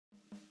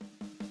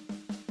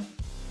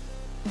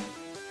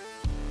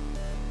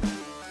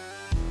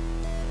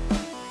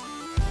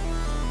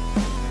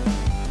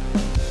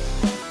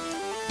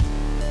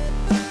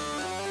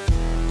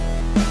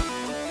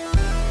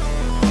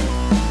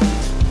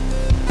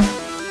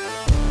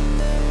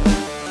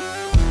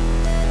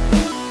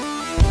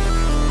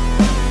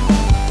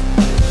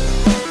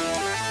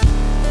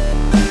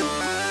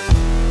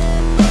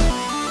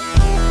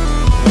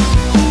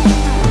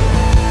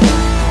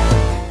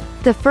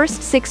The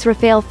first 6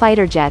 Rafale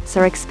fighter jets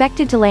are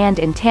expected to land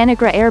in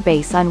Tanagra Air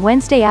Base on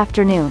Wednesday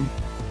afternoon.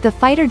 The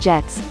fighter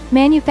jets,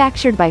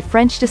 manufactured by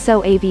French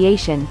Dassault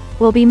Aviation,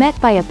 will be met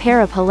by a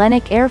pair of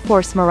Hellenic Air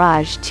Force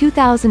Mirage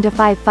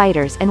 2005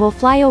 fighters and will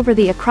fly over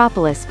the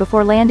Acropolis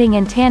before landing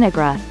in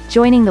Tanagra,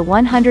 joining the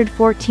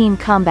 114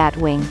 Combat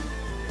Wing.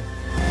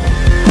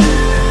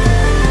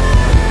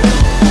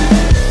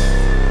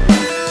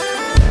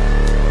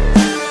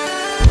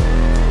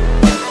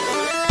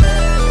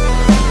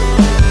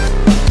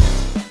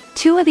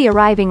 Two of the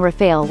arriving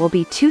Rafale will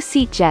be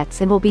two-seat jets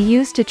and will be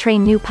used to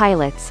train new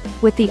pilots,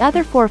 with the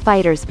other 4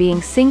 fighters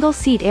being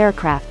single-seat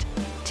aircraft.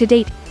 To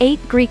date, 8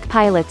 Greek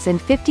pilots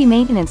and 50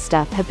 maintenance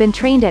staff have been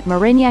trained at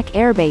Hellenic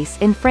Air Base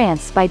in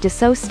France by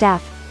Dassault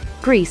staff.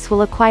 Greece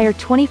will acquire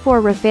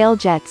 24 Rafale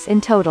jets in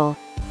total.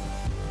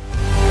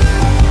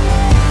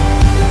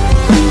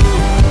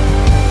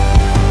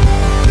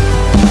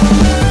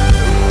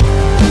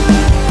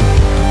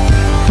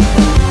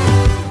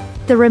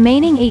 The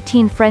remaining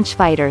 18 French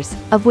fighters,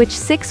 of which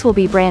 6 will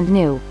be brand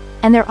new,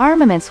 and their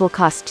armaments will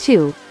cost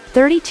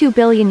 €32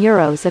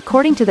 billion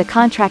according to the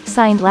contract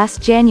signed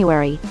last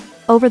January.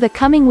 Over the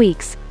coming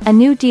weeks, a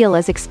new deal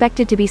is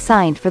expected to be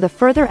signed for the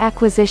further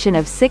acquisition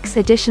of 6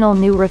 additional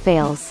new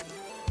Rafales.